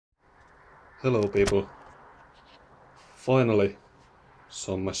Hello people. Finally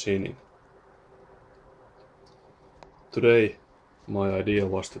some machining. Today my idea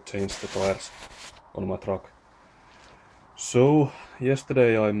was to change the tires on my truck. So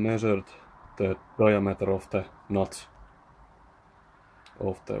yesterday I measured the diameter of the nuts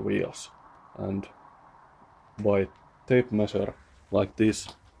of the wheels, and by tape measure like this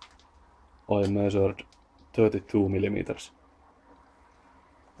I measured 32 millimeters,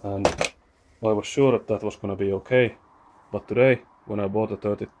 and I was sure that was gonna be okay, but today when I bought a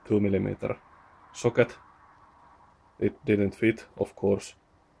 32 millimeter socket it didn't fit, of course,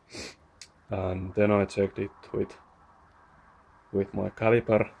 and then I checked it with my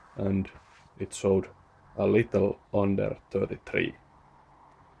caliper and it showed a little under 33.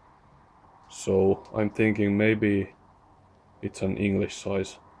 So I'm thinking maybe it's an English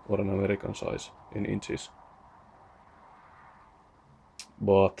size or an American size in inches.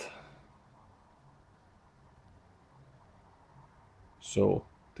 But so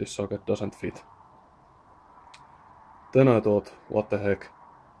this socket doesn't fit. Then I thought, what the heck?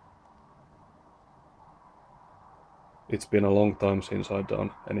 It's been a long time since I've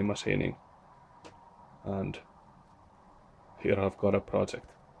done any machining, and here I've got a project.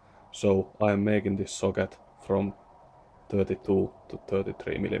 So I am making this socket from 32 to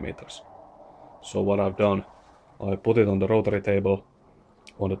 33 millimeters. So what I've done, I put it on the rotary table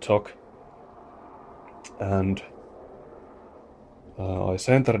on the chock, and I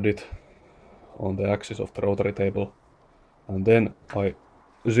centered it on the axis of the rotary table, and then I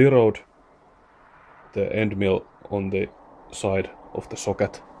zeroed the end mill on the side of the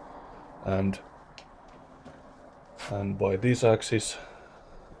socket, and by this axis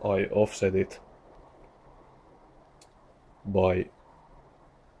I offset it by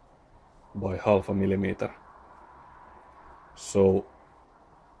half a millimeter. So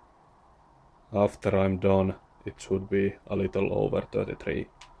after I'm done it should be a little over 33,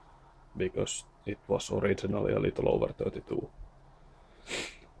 because it was originally a little over 32.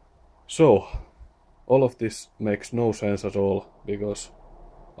 So all of this makes no sense at all, because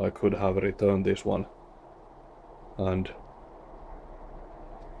I could have returned this one and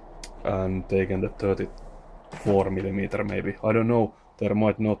taken the 34 millimeter maybe. I don't know, there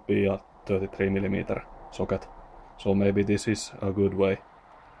might not be a 33 millimeter socket, so maybe this is a good way.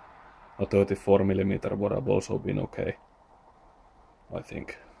 A 34 millimeter would have also been okay, I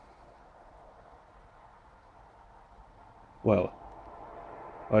think. Well,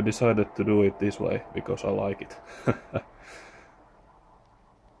 I decided to do it this way because I like it.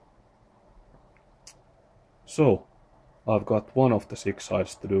 So, I've got one of the 6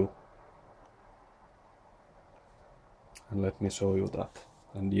 sides to do. And let me show you that.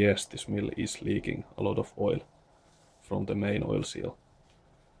 And yes, this mill is leaking a lot of oil from the main oil seal.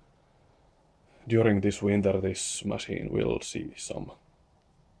 During this winter this machine will see some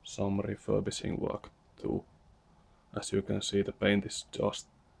refurbishing work too. As you can see, the paint is just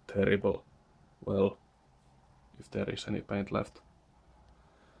terrible. Well, if there is any paint left.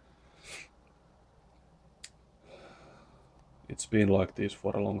 It's been like this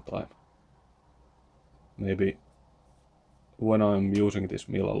for a long time. Maybe when I'm using this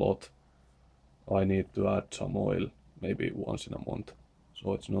mill a lot, I need to add some oil maybe once in a month,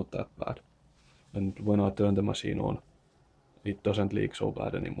 so it's not that bad. And when I turn the machine on, it doesn't leak so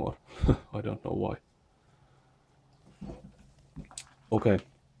bad anymore. I don't know why. Okay,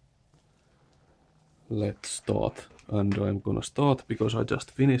 let's start. And I'm gonna start because I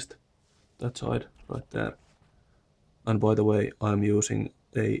just finished that side right there. And by the way, I'm using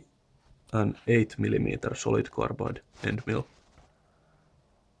an 8 millimeter solid carbide end mill,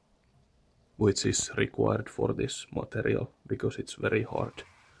 which is required for this material because it's very hard.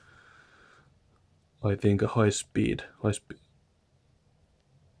 I think a high speed, what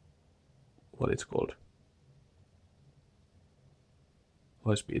it's called?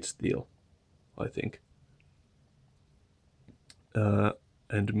 High speed steel, I think.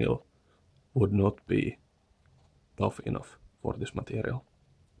 End mill would not be tough enough for this material.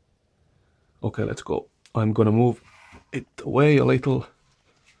 Okay, let's go. I'm gonna move it away a little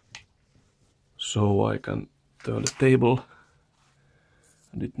so I can turn the table,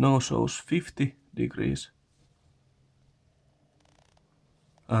 and it now shows 50 degrees,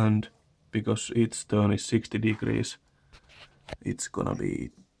 and because each turn is 60 degrees it's gonna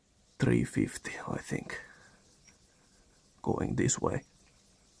be 350, I think, going this way.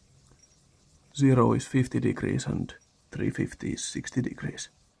 0 is 50 degrees and 350 is 60 degrees.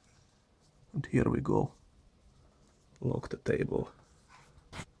 And here we go. Lock the table.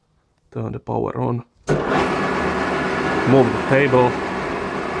 Turn the power on. Move the table.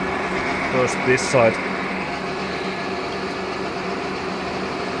 First this side.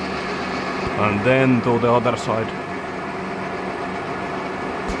 And then to the other side.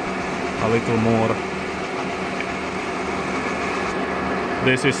 A little more.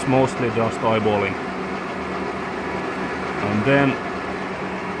 This is mostly just eyeballing. And then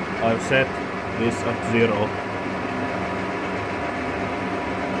I've set this at 0.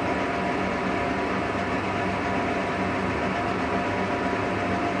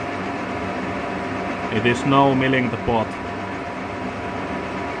 It is now milling the pot.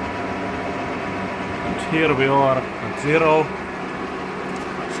 And here we are at 0.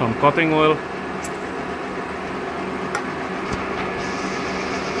 Some cutting oil.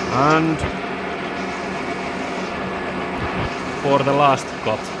 And for the last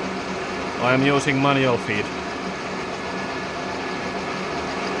cut, I am using manual feed.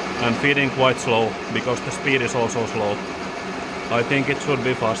 I'm feeding quite slow because the speed is also slow. I think it should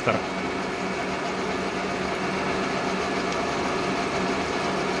be faster.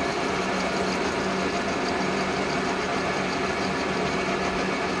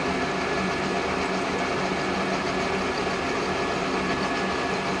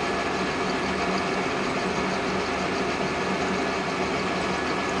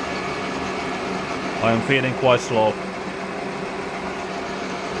 I am feeding quite slow.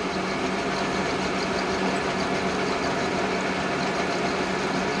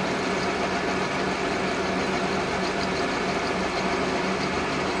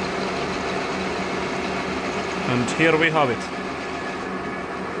 And here we have it.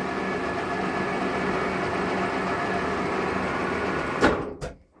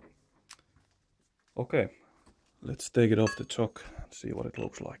 Okay, let's take it off the chock and see what it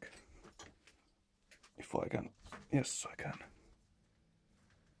looks like. If I can. Yes, I can.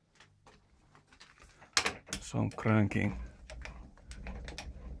 Some cranking.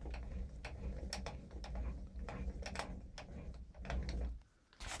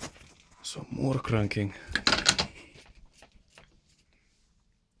 Some more cranking.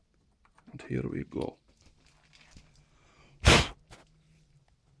 And here we go.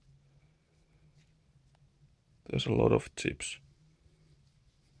 There's a lot of chips.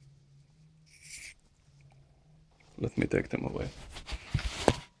 Let me take them away.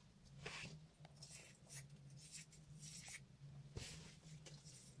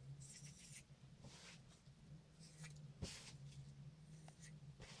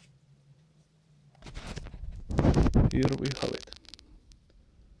 Here we have it.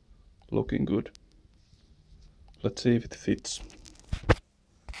 Looking good. Let's see if it fits.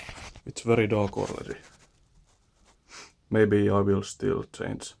 It's very dark already. Maybe I will still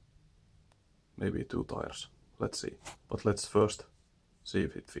change. Maybe 2 tires. Let's see. But let's first see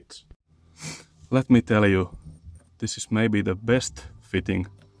if it fits. Let me tell you, this is maybe the best fitting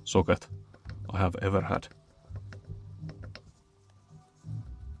socket I have ever had.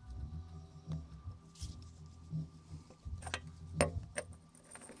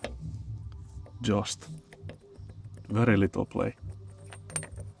 Just very little play.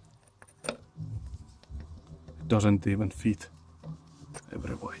 It doesn't even fit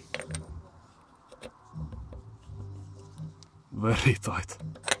every way. Very tight.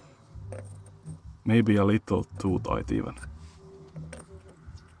 Maybe a little too tight even.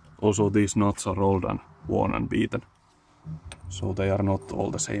 Also these nuts are old and worn and beaten. So they are not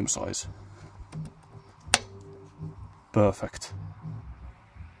all the same size. Perfect.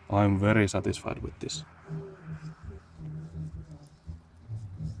 I'm very satisfied with this.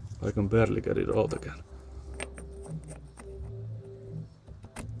 I can barely get it out again.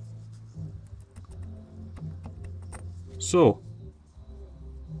 So,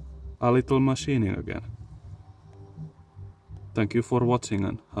 a little machining again. Thank you for watching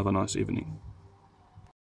and have a nice evening.